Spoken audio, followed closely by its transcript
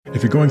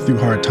If you're going through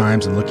hard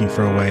times and looking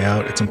for a way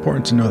out, it's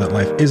important to know that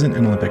life isn't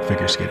an Olympic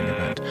figure skating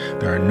event.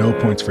 There are no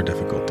points for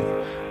difficulty.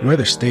 You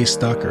either stay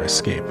stuck or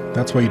escape.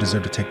 That's why you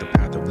deserve to take the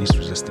path of least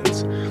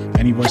resistance.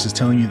 Any voices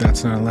telling you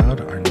that's not allowed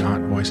are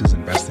not voices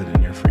invested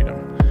in your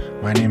freedom.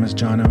 My name is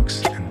John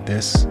Oakes, and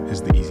this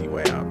is The Easy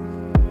Way Out.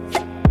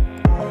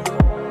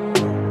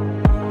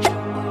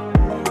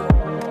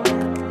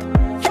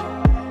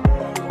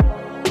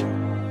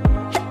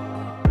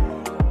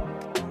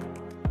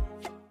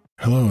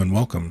 Hello and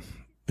welcome.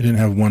 I didn't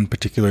have one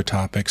particular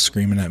topic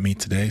screaming at me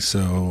today,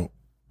 so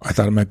I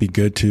thought it might be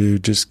good to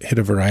just hit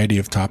a variety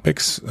of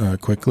topics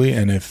quickly,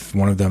 and if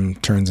one of them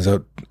turns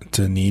out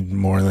to need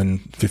more than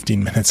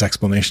 15 minutes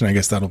explanation, I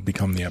guess that'll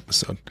become the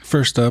episode.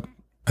 First up,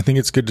 I think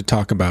it's good to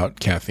talk about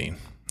caffeine.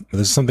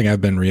 This is something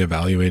I've been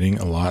reevaluating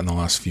a lot in the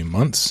last few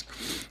months.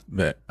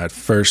 But at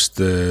first,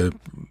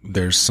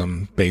 there's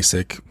some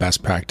basic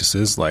best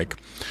practices, like,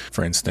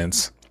 for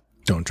instance,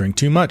 don't drink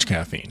too much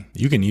caffeine.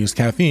 You can use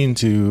caffeine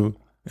to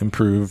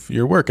improve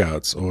your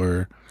workouts,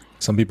 or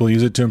some people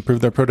use it to improve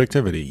their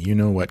productivity. You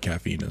know what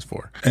caffeine is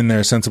for. And there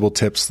are sensible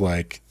tips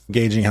like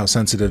gauging how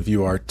sensitive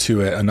you are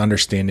to it and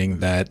understanding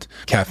that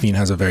caffeine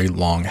has a very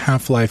long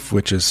half-life,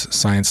 which is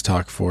science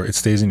talk for it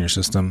stays in your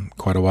system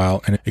quite a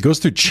while. And it goes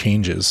through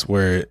changes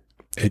where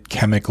it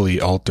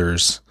chemically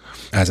alters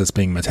as it's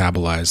being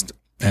metabolized.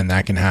 And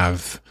that can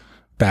have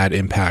bad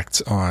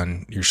impacts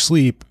on your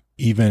sleep,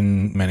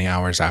 even many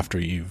hours after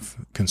you've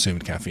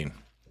consumed caffeine.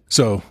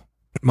 So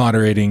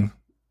moderating,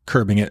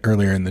 curbing it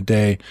earlier in the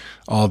day,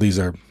 all these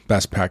are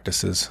best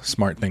practices,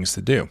 smart things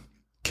to do.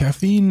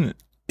 Caffeine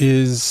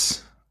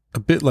is a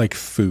bit like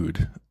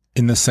food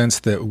in the sense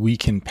that we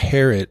can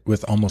pair it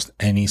with almost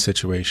any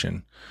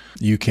situation.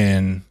 You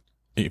can,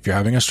 if you're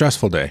having a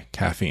stressful day,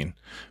 caffeine.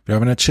 If you're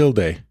having a chill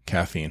day,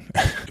 caffeine.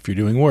 If you're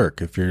doing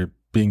work, if you're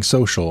being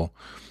social,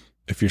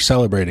 if you're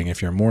celebrating,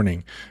 if you're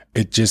mourning,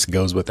 it just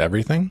goes with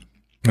everything.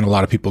 And a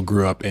lot of people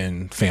grew up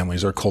in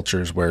families or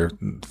cultures where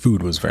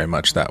food was very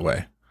much that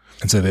way.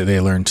 And so they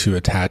learned to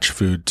attach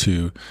food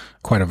to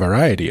quite a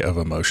variety of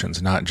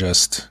emotions, not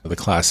just the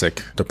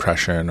classic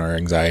depression or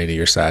anxiety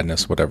or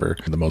sadness, whatever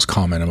the most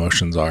common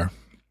emotions are.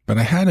 But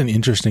I had an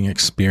interesting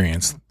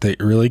experience that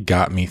really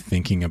got me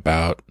thinking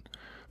about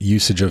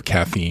usage of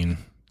caffeine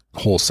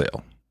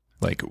wholesale.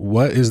 Like,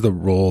 what is the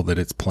role that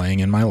it's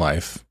playing in my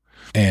life?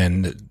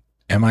 And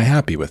am I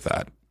happy with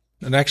that?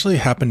 It actually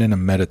happened in a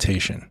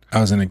meditation.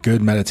 I was in a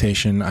good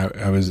meditation.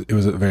 It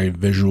was a very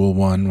visual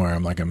one where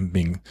I'm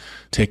being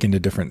taken to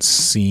different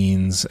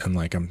scenes and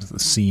I'm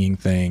seeing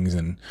things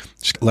and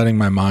just letting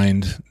my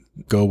mind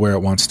go where it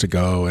wants to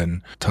go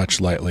and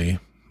touch lightly,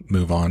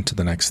 move on to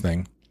the next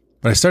thing.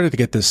 But I started to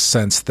get this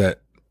sense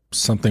that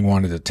something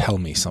wanted to tell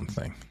me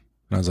something.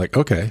 And I was like,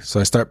 okay.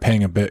 So I start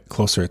paying a bit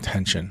closer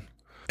attention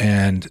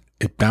and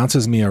it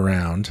bounces me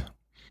around.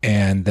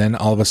 And then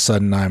all of a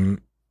sudden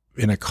I'm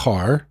in a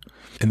car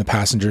in the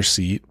passenger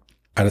seat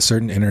at a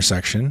certain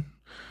intersection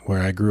where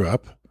I grew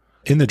up.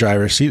 In the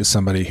driver's seat is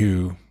somebody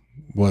who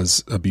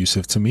was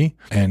abusive to me,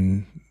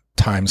 and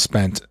time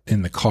spent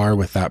in the car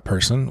with that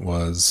person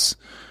was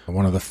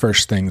one of the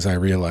first things I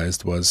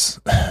realized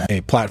was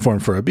a platform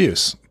for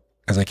abuse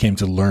as I came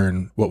to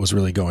learn what was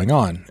really going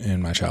on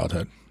in my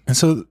childhood. And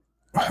so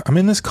I'm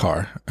in this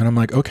car and I'm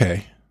like,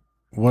 okay,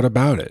 what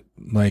about it?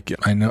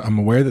 I'm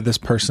aware that this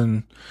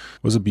person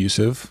was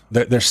abusive.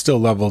 There's still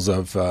levels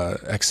of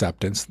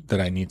acceptance that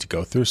I need to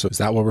go through. So is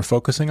that what we're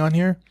focusing on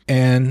here?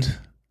 And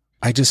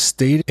I just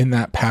stayed in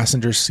that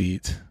passenger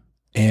seat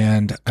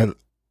and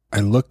I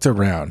looked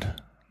around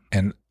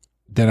and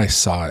then I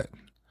saw it.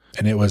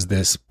 And it was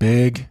this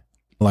big,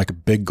 like a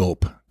big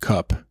gulp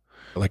cup,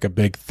 like a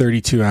big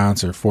 32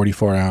 ounce or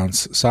 44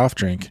 ounce soft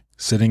drink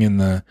sitting in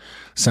the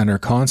center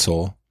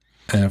console.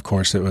 And of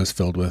course it was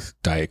filled with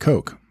Diet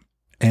Coke.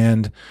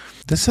 And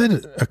this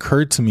had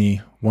occurred to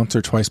me once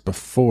or twice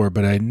before,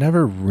 but I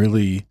never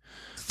really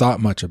thought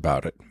much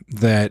about it.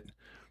 That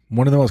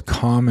one of the most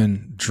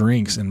common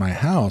drinks in my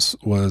house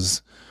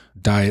was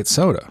diet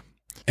soda.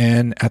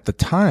 And at the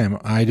time,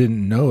 I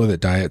didn't know that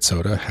diet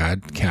soda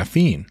had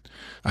caffeine.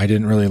 I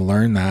didn't really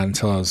learn that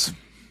until it was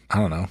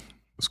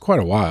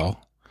quite a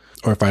while.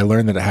 Or if I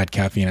learned that it had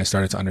caffeine, I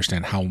started to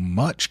understand how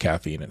much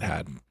caffeine it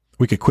had.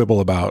 We could quibble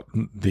about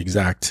the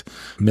exact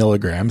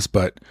milligrams,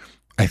 but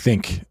I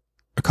think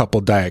a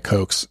couple Diet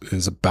Cokes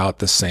is about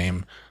the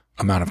same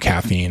amount of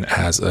caffeine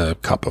as a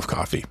cup of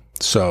coffee.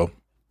 So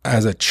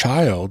as a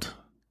child,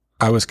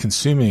 I was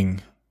consuming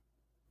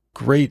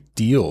great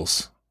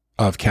deals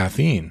of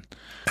caffeine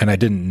and I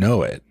didn't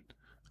know it.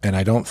 And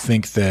I don't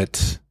think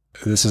that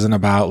this isn't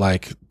about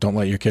don't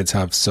let your kids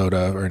have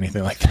soda or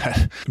anything like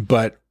that.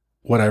 But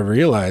what I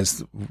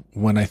realized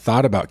when I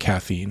thought about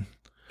caffeine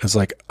is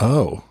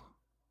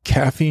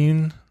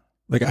caffeine,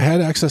 I had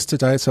access to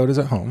diet sodas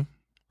at home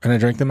and I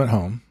drank them at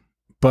home.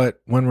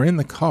 But when we're in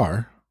the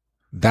car,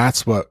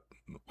 that's what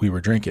we were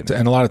drinking.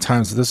 And a lot of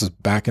times, this is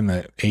back in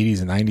the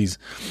 80s and 90s,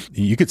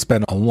 you could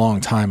spend a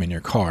long time in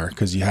your car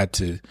because you had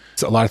to,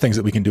 so a lot of things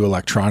that we can do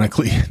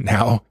electronically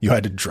now, you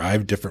had to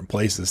drive different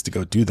places to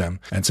go do them.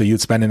 And so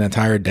you'd spend an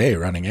entire day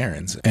running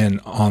errands.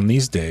 And on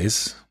these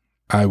days,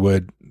 I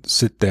would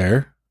sit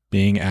there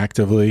being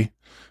actively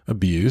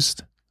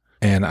abused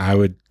and I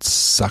would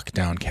suck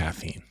down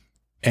caffeine.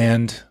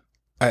 And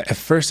at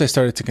first I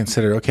started to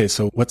consider, okay,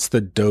 so what's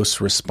the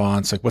dose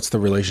response? Like, what's the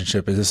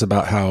relationship? Is this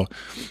about how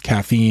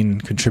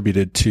caffeine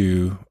contributed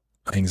to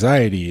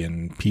anxiety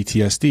and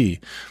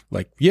PTSD?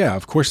 Like, yeah,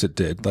 of course it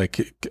did.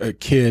 Like a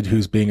kid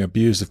who's being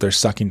abused, if they're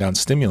sucking down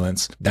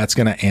stimulants, that's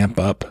going to amp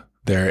up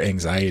their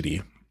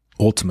anxiety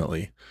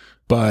ultimately.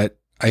 But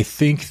I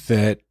think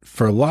that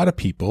for a lot of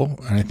people,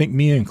 and I think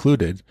me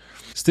included,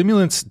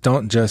 stimulants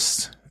don't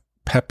just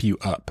pep you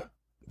up.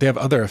 They have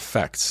other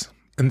effects.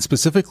 And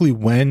specifically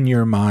when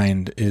your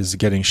mind is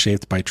getting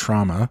shaped by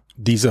trauma,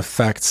 these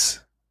effects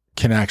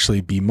can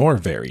actually be more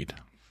varied.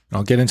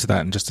 I'll get into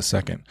that in just a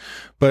second.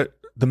 But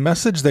the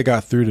message that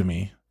got through to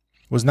me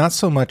was not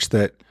so much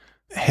that,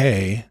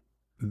 hey,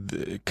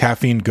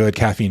 caffeine good,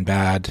 caffeine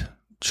bad,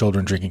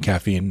 children drinking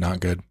caffeine not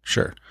good.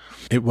 Sure.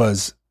 It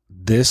was,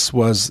 this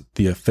was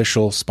the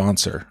official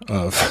sponsor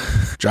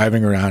of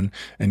driving around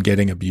and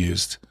getting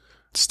abused,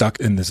 stuck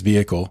in this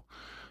vehicle.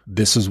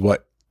 This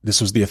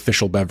was the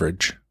official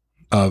beverage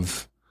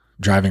of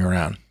driving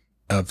around,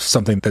 of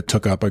something that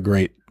took up a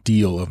great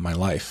deal of my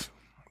life.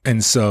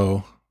 And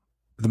so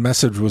the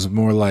message was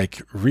more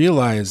like,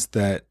 realize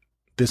that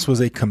this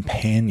was a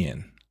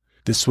companion.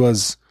 This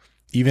was,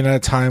 even at a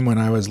time when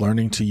I was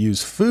learning to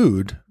use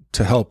food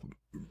to help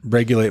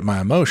regulate my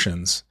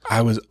emotions,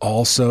 I was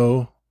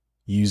also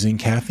using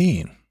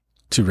caffeine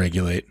to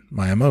regulate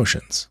my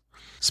emotions,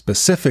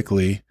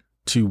 specifically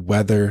to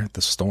weather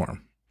the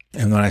storm.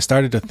 And when I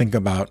started to think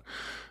about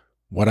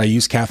what I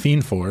use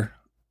caffeine for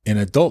in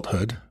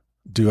adulthood,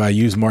 do I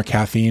use more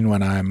caffeine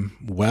when I'm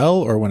well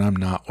or when I'm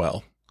not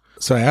well?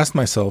 So I asked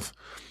myself,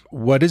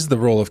 what is the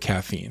role of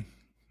caffeine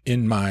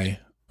in my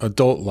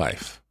adult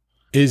life?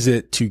 Is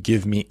it to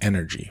give me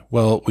energy?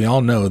 Well, we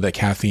all know that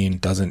caffeine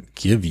doesn't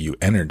give you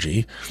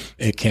energy.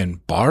 It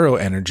can borrow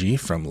energy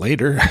from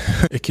later.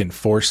 It can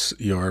force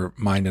your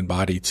mind and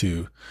body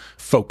to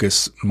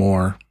focus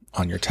more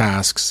on your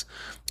tasks,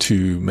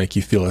 to make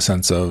you feel a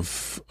sense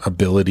of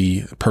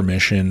ability,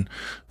 permission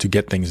to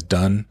get things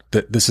done.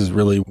 That this is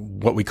really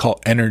what we call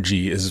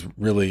energy is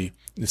really,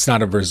 it's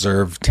not a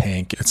reserve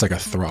tank. It's like a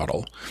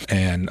throttle.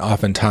 And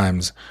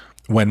oftentimes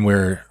when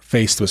we're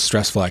faced with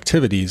stressful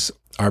activities,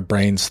 our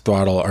brains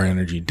throttle our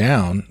energy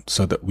down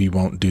so that we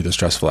won't do the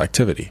stressful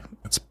activity.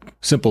 It's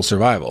simple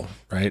survival,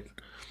 right?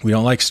 We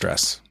don't like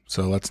stress.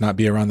 So let's not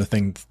be around the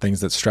things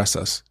that stress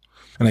us.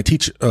 And I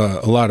teach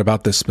a lot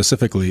about this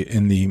specifically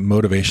in the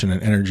motivation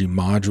and energy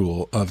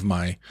module of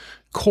my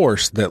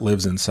course that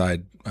lives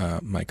inside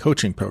my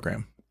coaching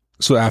program.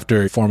 So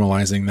after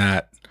formalizing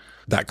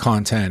that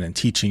content and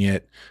teaching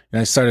it,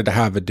 I started to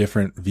have a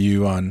different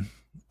view on,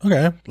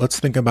 okay, let's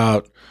think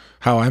about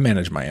how I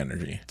manage my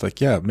energy. It's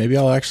like, yeah, maybe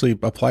I'll actually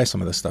apply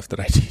some of the stuff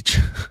that I teach.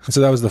 So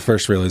that was the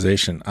first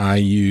realization. I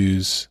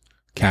use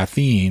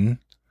caffeine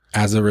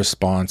as a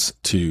response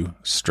to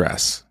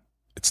stress.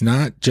 It's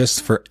not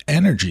just for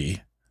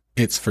energy,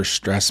 it's for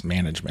stress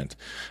management.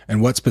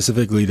 And what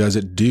specifically does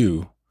it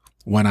do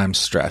when I'm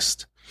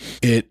stressed?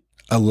 It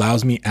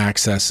allows me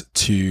access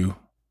to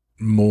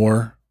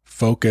more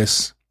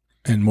focus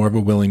and more of a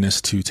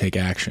willingness to take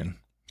action.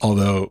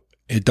 Although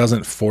it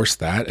doesn't force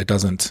that.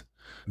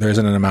 There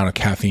isn't an amount of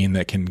caffeine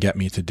that can get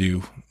me to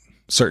do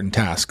certain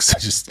tasks.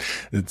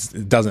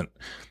 It doesn't.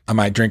 I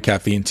might drink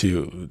caffeine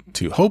to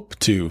hope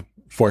to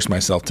force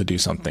myself to do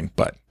something,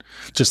 but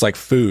just like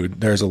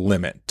food, there's a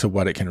limit to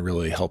what it can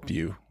really help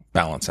you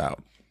balance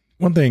out.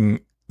 One thing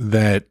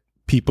that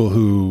people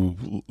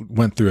who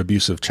went through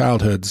abusive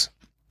childhoods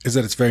is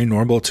that it's very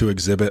normal to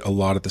exhibit a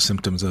lot of the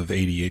symptoms of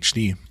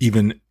ADHD,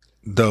 even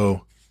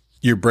though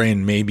your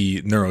brain may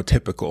be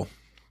neurotypical.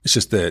 It's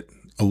just that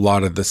a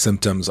lot of the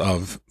symptoms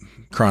of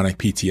chronic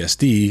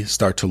PTSD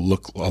start to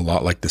look a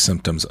lot like the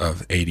symptoms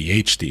of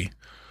ADHD.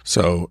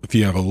 So if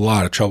you have a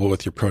lot of trouble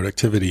with your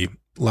productivity,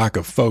 lack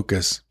of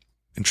focus,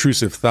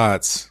 intrusive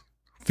thoughts,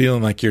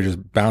 feeling like you're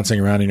just bouncing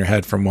around in your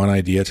head from one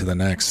idea to the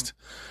next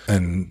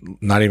and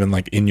not even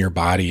like in your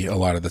body a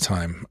lot of the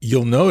time,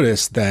 you'll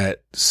notice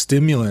that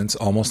stimulants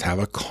almost have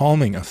a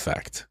calming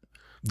effect.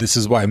 This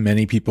is why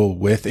many people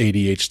with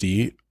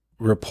ADHD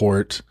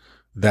report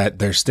that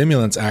their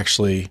stimulants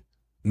actually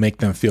make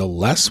them feel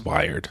less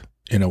wired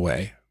in a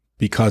way,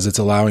 because it's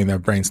allowing their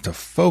brains to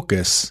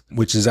focus,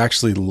 which is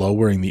actually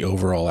lowering the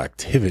overall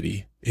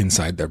activity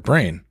inside their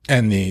brain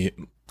and the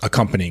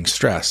accompanying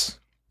stress.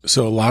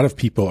 So a lot of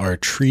people are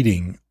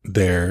treating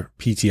their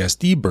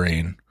PTSD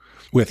brain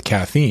with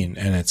caffeine,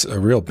 and it's a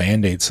real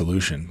Band-Aid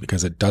solution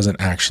because it doesn't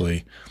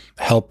actually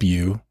help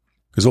you,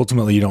 because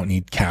ultimately you don't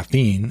need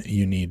caffeine.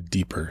 You need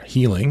deeper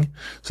healing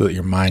so that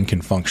your mind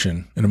can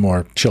function in a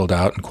more chilled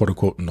out and quote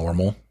unquote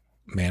normal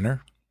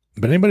manner.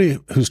 But anybody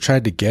who's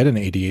tried to get an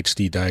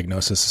ADHD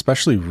diagnosis,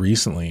 especially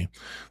recently,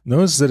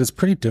 knows that it's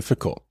pretty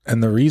difficult.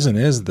 And the reason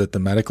is that the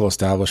medical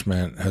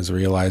establishment has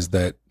realized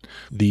that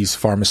these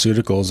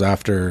pharmaceuticals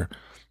after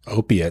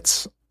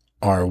opiates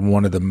are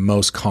one of the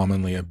most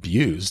commonly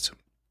abused.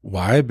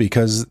 Why?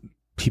 Because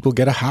people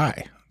get a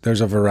high.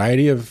 There's a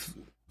variety of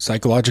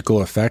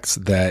psychological effects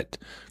that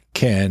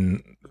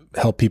can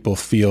help people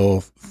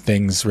feel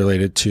things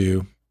related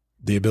to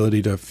the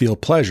ability to feel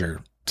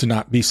pleasure, to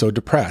not be so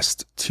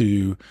depressed,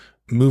 to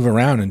move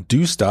around and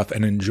do stuff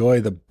and enjoy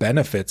the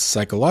benefits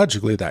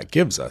psychologically that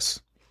gives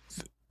us.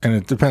 And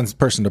it depends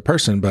person to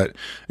person, but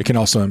it can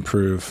also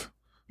improve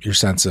your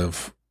sense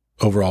of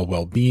overall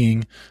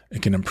well-being.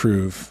 It can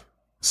improve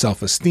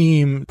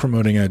self-esteem,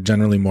 promoting a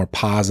generally more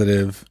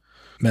positive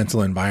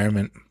mental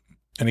environment.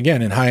 And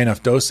again, in high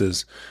enough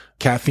doses,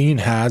 caffeine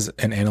has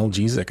an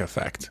analgesic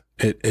effect.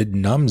 It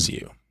numbs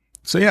you.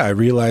 So yeah, I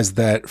realized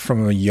that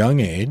from a young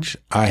age,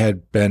 I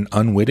had been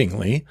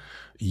unwittingly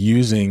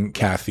using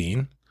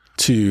caffeine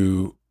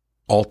to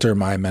alter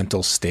my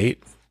mental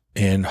state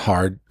in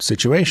hard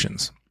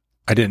situations.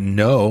 I didn't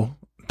know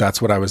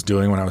that's what I was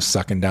doing when I was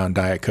sucking down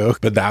Diet Coke,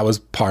 but that was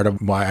part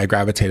of why I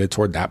gravitated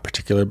toward that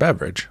particular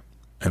beverage,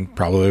 and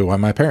probably why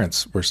my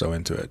parents were so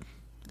into it.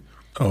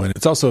 Oh, and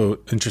it's also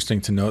interesting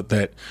to note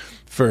that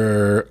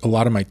for a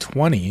lot of my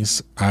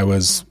 20s, I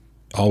was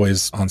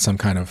always on some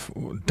kind of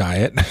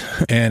diet.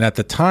 And at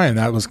the time,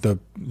 that was the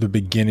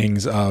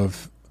beginnings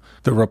of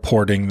the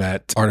reporting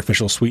that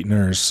artificial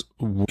sweeteners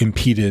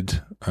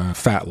impeded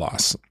fat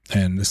loss.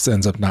 And this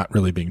ends up not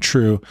really being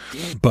true,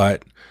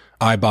 but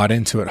I bought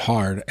into it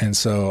hard. And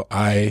so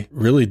I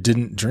really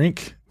didn't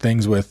drink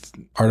things with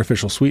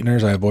artificial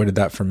sweeteners. I avoided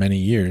that for many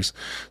years.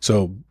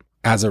 So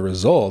as a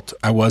result,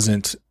 I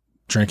wasn't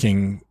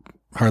drinking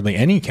hardly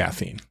any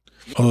caffeine.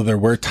 Although there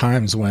were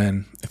times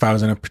when, if I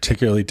was in a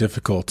particularly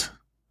difficult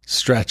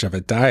stretch of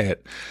a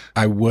diet,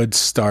 I would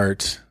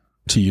start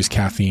to use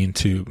caffeine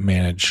to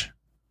manage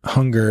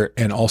hunger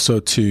and also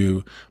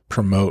to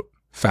promote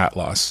fat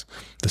loss.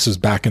 This was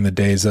back in the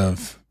days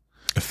of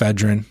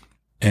ephedrine.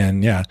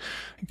 And yeah,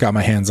 got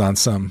my hands on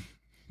some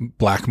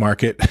black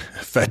market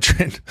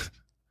ephedrine.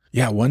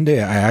 Yeah, one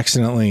day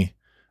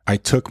I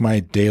took my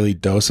daily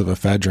dose of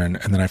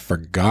ephedrine and then I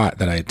forgot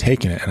that I had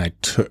taken it, and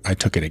I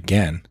took it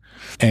again.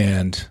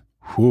 And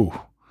whew,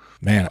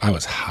 man, I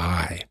was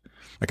high.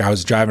 Like I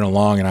was driving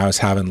along and I was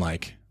having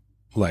like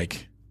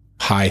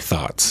high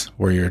thoughts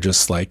where you're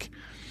just like,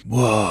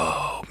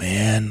 whoa,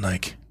 man.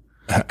 Like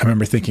I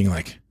remember thinking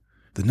like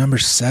the number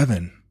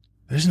 7,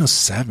 there's no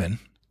 7.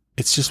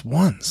 It's just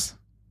ones.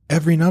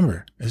 Every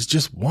number is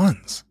just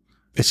ones.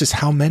 It's just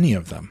how many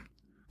of them.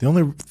 The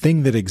only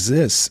thing that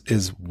exists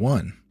is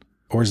 1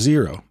 or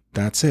 0.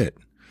 That's it.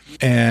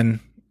 And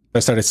I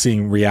started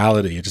seeing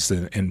reality just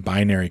in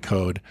binary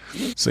code.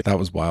 So that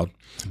was wild.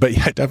 But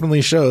yeah, it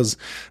definitely shows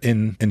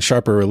in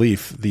sharper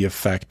relief the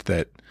effect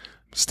that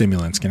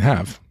stimulants can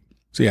have.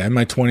 So yeah, in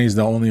my 20s,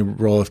 the only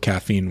role of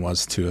caffeine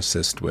was to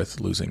assist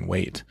with losing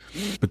weight.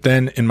 But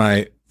then in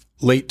my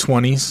late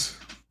 20s,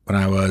 when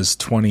I was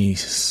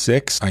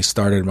 26, I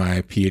started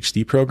my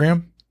PhD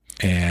program,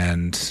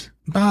 and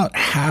about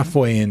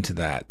halfway into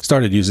that,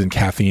 started using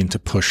caffeine to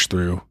push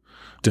through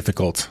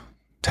difficult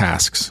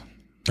tasks.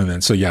 And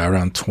then, so yeah,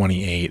 around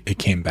 28, it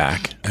came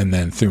back. And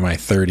then through my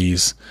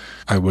 30s,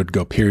 I would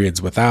go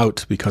periods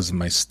without because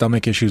my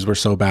stomach issues were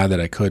so bad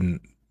that I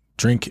couldn't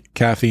drink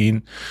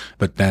caffeine.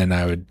 But then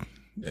I would,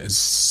 as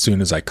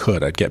soon as I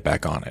could, I'd get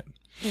back on it.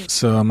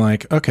 So I'm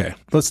like, okay,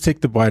 let's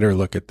take the wider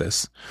look at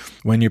this.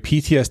 When your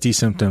PTSD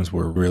symptoms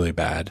were really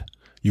bad,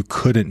 you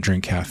couldn't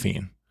drink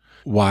caffeine.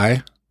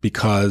 Why?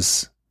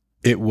 Because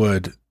it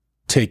would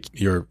take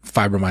your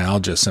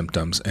fibromyalgia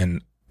symptoms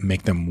and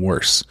make them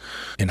worse.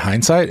 In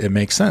hindsight, it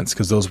makes sense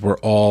because those were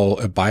all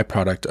a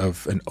byproduct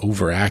of an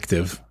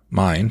overactive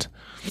mind.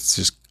 It's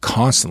just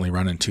constantly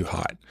running too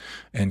hot.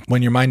 And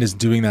when your mind is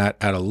doing that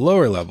at a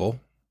lower level,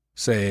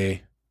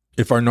 say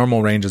if our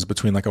normal range is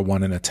between like a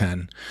 1 and a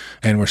 10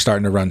 and we're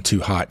starting to run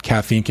too hot,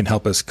 caffeine can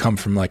help us come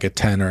from like a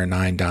 10 or a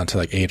 9 down to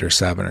like 8 or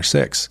 7 or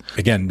 6.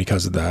 Again,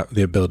 because of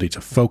the ability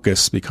to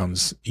focus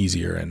becomes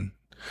easier.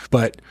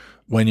 But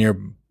when your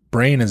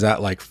brain is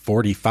at like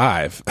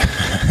 45,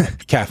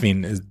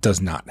 caffeine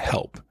does not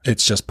help.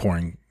 It's just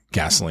pouring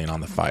gasoline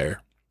on the fire.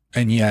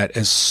 And yet,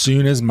 as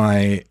soon as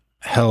my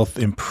health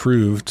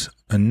improved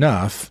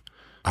enough,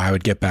 I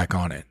would get back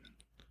on it.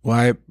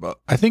 Why?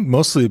 I think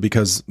mostly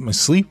because my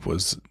sleep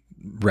was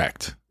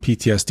wrecked.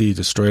 PTSD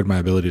destroyed my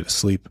ability to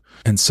sleep.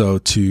 And so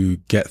to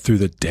get through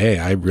the day,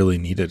 I really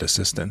needed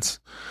assistance.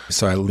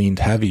 So I leaned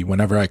heavy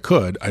whenever I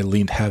could. I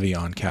leaned heavy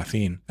on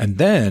caffeine. And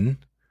then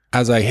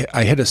as I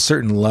hit a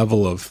certain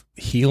level of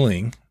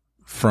healing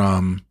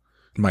from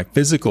my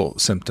physical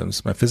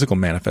symptoms, my physical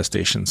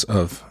manifestations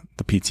of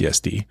the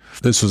PTSD,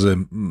 this was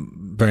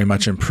very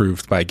much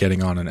improved by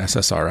getting on an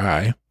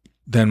SSRI.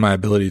 Then my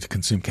ability to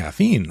consume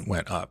caffeine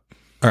went up.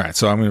 All right,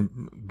 so I'm going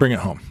to bring it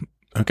home.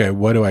 Okay,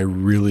 what do I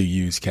really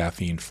use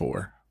caffeine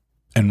for?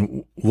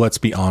 And let's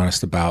be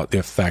honest about the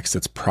effects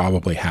it's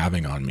probably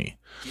having on me.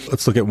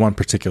 Let's look at one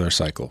particular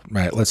cycle,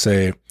 right? Let's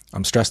say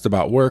I'm stressed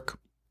about work.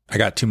 I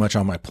got too much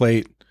on my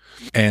plate.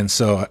 And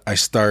so I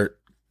start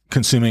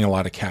consuming a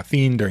lot of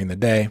caffeine during the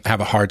day. I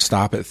have a hard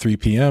stop at 3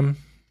 p.m.,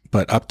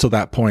 but up till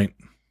that point,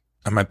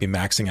 I might be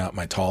maxing out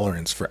my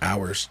tolerance for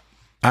hours.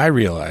 I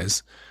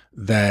realize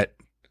that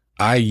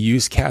I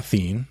use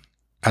caffeine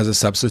as a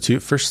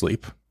substitute for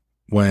sleep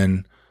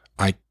when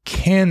I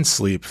can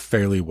sleep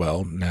fairly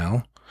well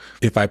now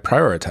if I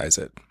prioritize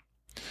it.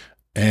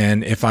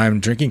 And if I'm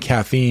drinking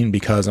caffeine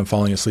because I'm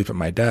falling asleep at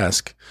my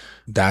desk,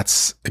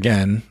 that's,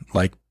 again,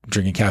 like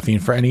drinking caffeine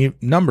for any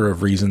number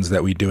of reasons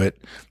that we do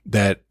it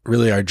that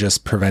really are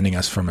just preventing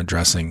us from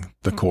addressing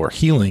the core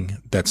healing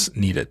that's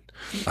needed.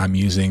 I'm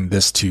using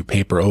this to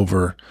paper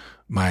over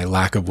my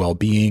lack of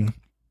well-being.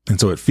 And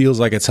so it feels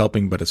like it's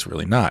helping, but it's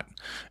really not.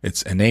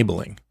 It's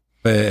enabling.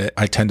 But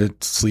I tend to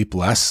sleep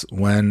less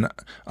when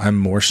I'm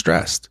more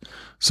stressed.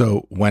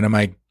 So when am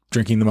I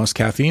drinking the most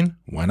caffeine?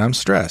 When I'm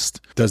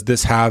stressed. Does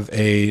this have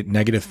a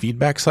negative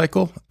feedback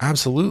cycle?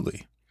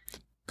 Absolutely.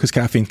 Because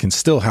caffeine can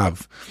still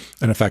have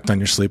an effect on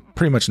your sleep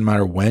pretty much no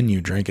matter when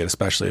you drink it,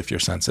 especially if you're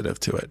sensitive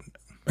to it.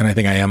 And I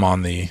think I am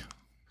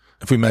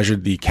if we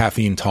measured the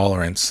caffeine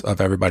tolerance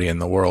of everybody in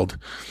the world,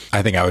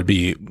 I think I would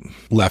be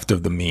left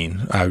of the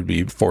mean. I would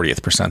be 40th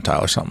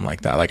percentile or something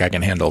like that. Like I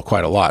can handle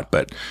quite a lot,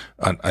 but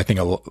I think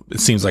it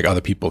seems like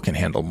other people can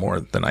handle more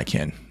than I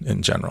can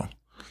in general.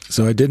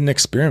 So I did an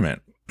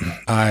experiment.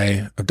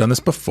 I've done this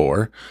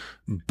before,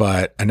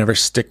 but I never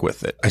stick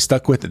with it. I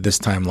stuck with it this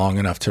time long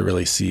enough to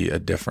really see a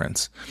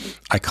difference.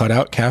 I cut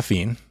out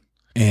caffeine,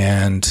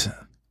 and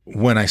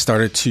when I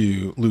started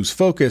to lose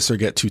focus or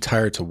get too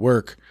tired to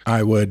work,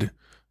 I would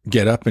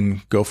get up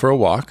and go for a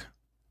walk,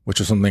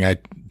 which is something I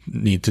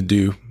need to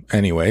do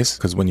anyways,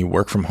 because when you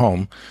work from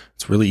home,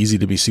 it's really easy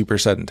to be super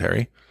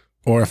sedentary.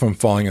 Or if I'm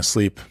falling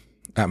asleep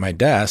at my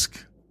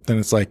desk, then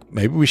it's like,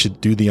 maybe we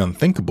should do the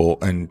unthinkable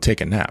and take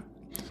a nap.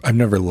 I've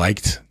never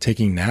liked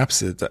taking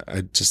naps. It's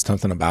just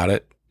something about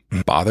it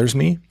bothers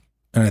me.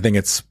 And I think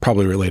it's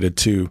probably related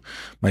to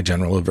my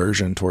general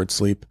aversion towards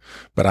sleep.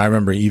 But I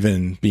remember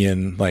even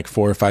being like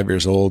 4 or 5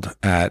 years old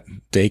at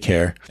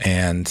daycare,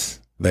 and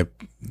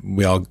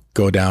we all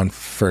go down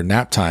for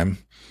nap time,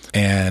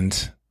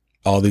 and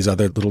all these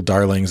other little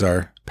darlings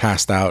are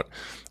passed out,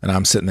 and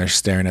I'm sitting there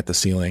staring at the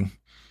ceiling,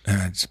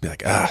 and I'd just be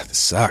like, this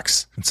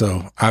sucks. And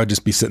so I would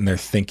just be sitting there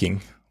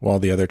thinking while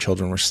the other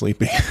children were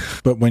sleeping.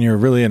 But when you're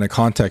really in a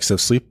context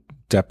of sleep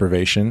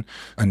deprivation,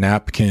 a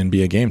nap can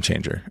be a game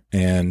changer,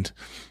 and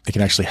it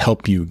can actually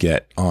help you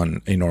get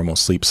on a normal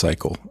sleep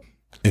cycle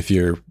if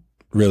you're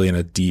really in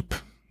a deep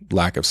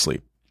lack of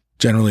sleep.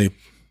 Generally,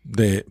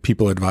 the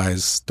people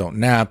advise don't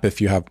nap if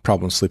you have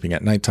problems sleeping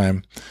at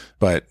nighttime.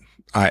 But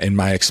in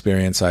my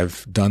experience,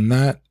 I've done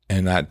that,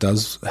 and that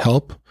does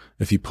help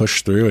if you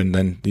push through and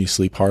then you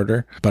sleep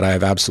harder. But I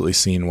have absolutely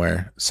seen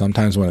where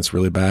sometimes when it's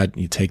really bad,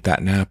 you take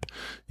that nap,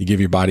 you give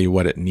your body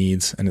what it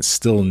needs, and it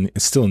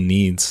still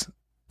needs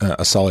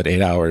a solid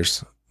 8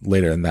 hours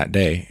later in that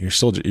day.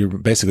 You're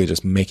basically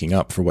just making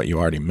up for what you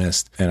already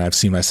missed. And I've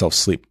seen myself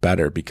sleep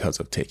better because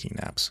of taking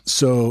naps.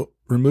 So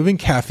removing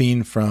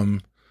caffeine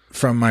from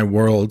my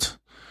world,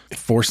 it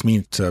forced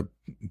me to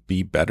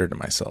be better to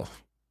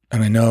myself.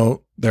 And I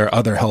know there are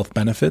other health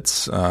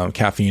benefits.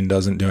 Caffeine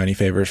doesn't do any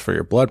favors for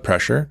your blood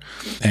pressure.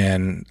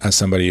 And as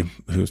somebody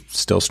who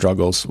still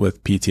struggles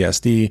with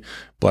PTSD,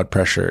 blood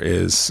pressure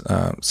is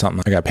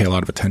something I got to pay a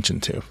lot of attention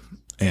to.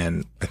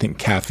 And I think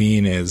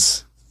caffeine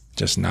is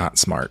just not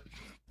smart.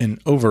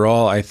 And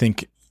overall, I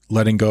think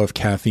letting go of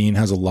caffeine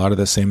has a lot of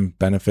the same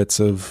benefits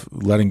of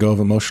letting go of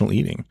emotional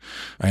eating.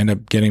 I end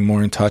up getting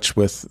more in touch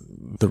with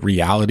the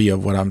reality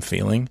of what I'm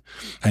feeling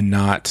and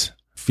not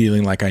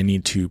feeling like I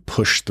need to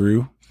push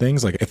through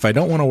things. Like if I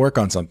don't want to work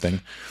on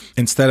something,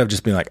 instead of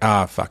just being like,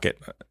 fuck it,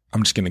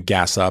 I'm just going to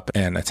gas up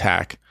and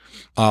attack,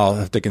 I'll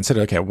have to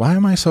consider, okay, why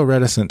am I so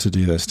reticent to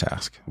do this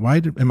task?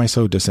 Why am I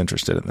so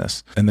disinterested in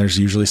this? And there's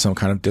usually some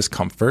kind of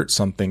discomfort.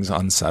 Something's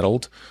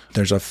unsettled.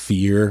 There's a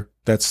fear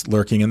that's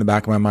lurking in the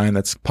back of my mind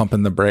that's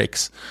pumping the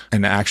brakes.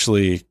 And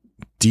actually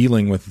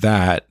dealing with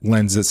that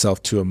lends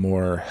itself to a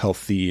more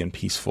healthy and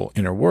peaceful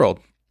inner world.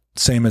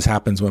 Same as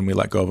happens when we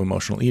let go of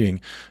emotional eating.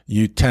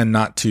 You tend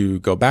not to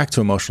go back to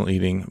emotional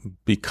eating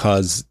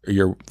because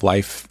your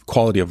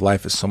quality of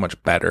life is so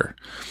much better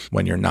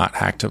when you're not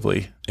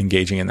actively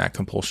engaging in that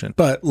compulsion.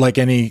 But like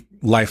any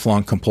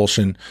lifelong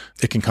compulsion,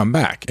 it can come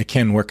back. It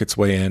can work its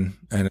way in,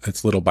 and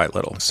it's little by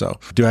little. So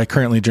do I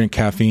currently drink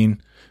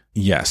caffeine?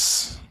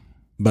 Yes,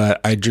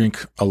 but I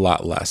drink a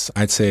lot less.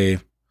 I'd say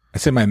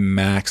my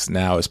max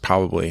now is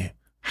probably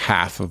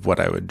half of what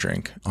I would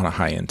drink on a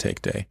high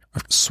intake day.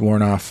 I've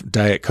sworn off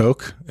Diet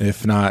Coke,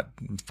 if not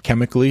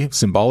chemically,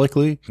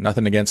 symbolically.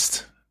 Nothing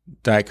against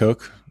Diet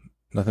Coke,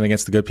 nothing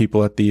against the good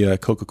people at the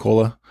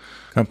Coca-Cola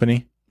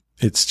company.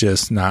 It's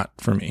just not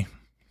for me.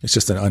 It's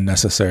just an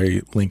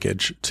unnecessary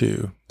linkage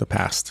to the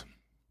past.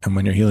 And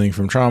when you're healing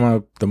from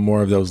trauma, the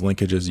more of those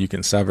linkages you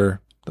can sever,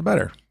 the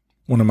better.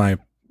 One of my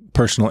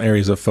personal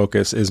areas of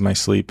focus is my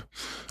sleep.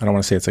 I don't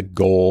want to say it's a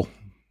goal,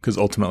 because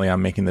ultimately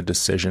I'm making the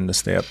decision to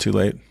stay up too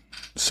late.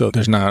 So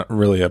there's not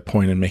really a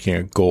point in making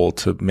a goal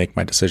to make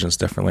my decisions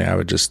differently. I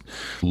would just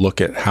look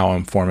at how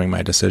I'm forming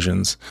my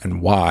decisions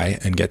and why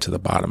and get to the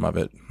bottom of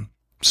it.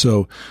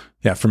 So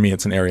yeah, for me,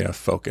 it's an area of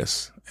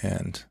focus.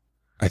 And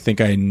I think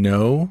I've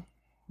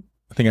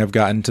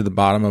gotten to the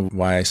bottom of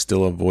why I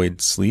still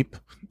avoid sleep.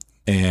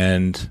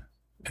 And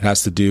it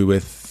has to do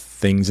with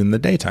things in the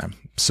daytime.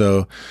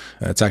 So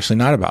it's actually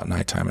not about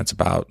nighttime. It's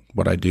about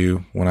what I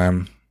do when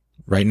I'm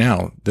right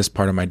now, this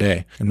part of my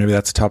day. And maybe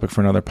that's a topic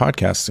for another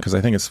podcast because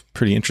I think it's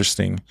pretty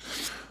interesting.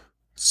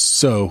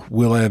 So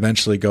will I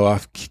eventually go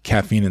off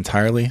caffeine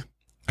entirely?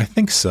 I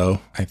think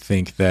so. I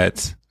think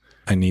that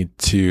I need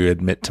to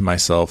admit to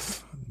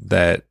myself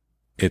that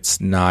it's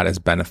not as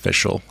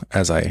beneficial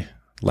as I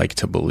like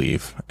to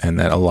believe, and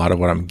that a lot of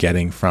what I'm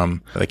getting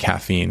from the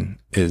caffeine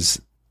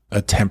is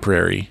a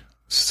temporary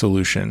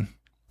solution.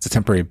 It's a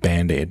temporary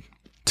Band-Aid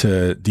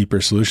to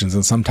deeper solutions.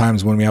 And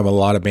sometimes when we have a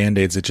lot of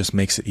Band-Aids, it just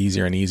makes it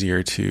easier and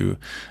easier to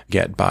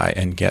get by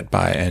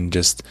and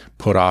just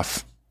put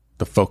off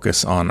the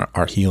focus on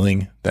our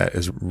healing. That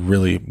is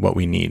really what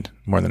we need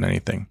more than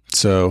anything.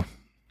 So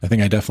I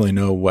think I definitely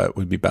know what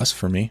would be best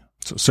for me.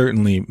 So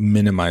certainly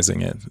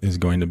minimizing it is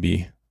going to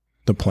be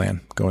the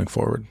plan going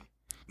forward.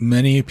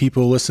 Many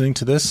people listening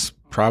to this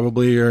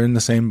probably are in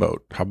the same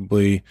boat,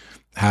 probably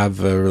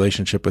have a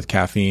relationship with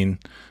caffeine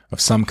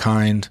of some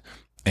kind,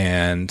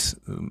 and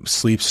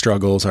sleep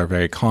struggles are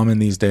very common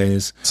these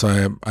days.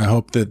 So I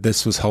hope that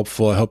this was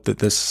helpful. I hope that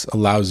this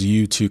allows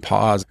you to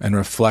pause and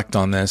reflect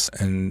on this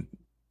and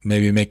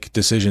maybe make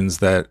decisions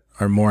that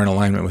are more in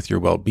alignment with your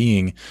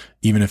well-being,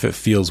 even if it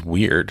feels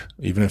weird,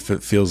 even if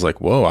it feels like,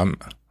 whoa, I'm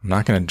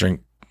not going to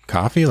drink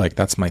coffee. Like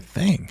that's my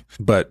thing.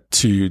 But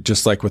to,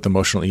 just like with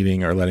emotional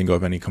eating or letting go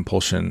of any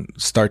compulsion,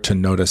 start to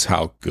notice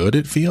how good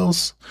it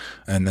feels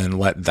and then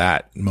let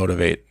that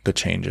motivate the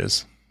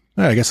changes.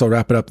 All right, I guess I'll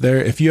wrap it up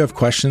there. If you have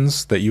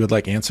questions that you would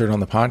like answered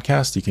on the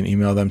podcast, you can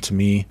email them to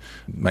me.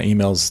 My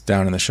email's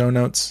down in the show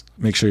notes.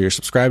 Make sure you're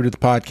subscribed to the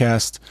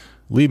podcast.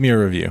 Leave me a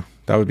review.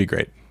 That would be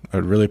great. I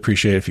would really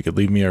appreciate it if you could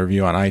leave me a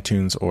review on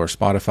iTunes or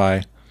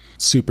Spotify.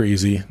 Super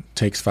easy.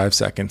 Takes 5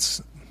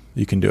 seconds.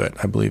 You can do it.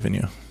 I believe in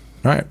you.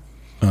 All right.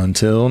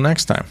 Until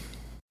next time.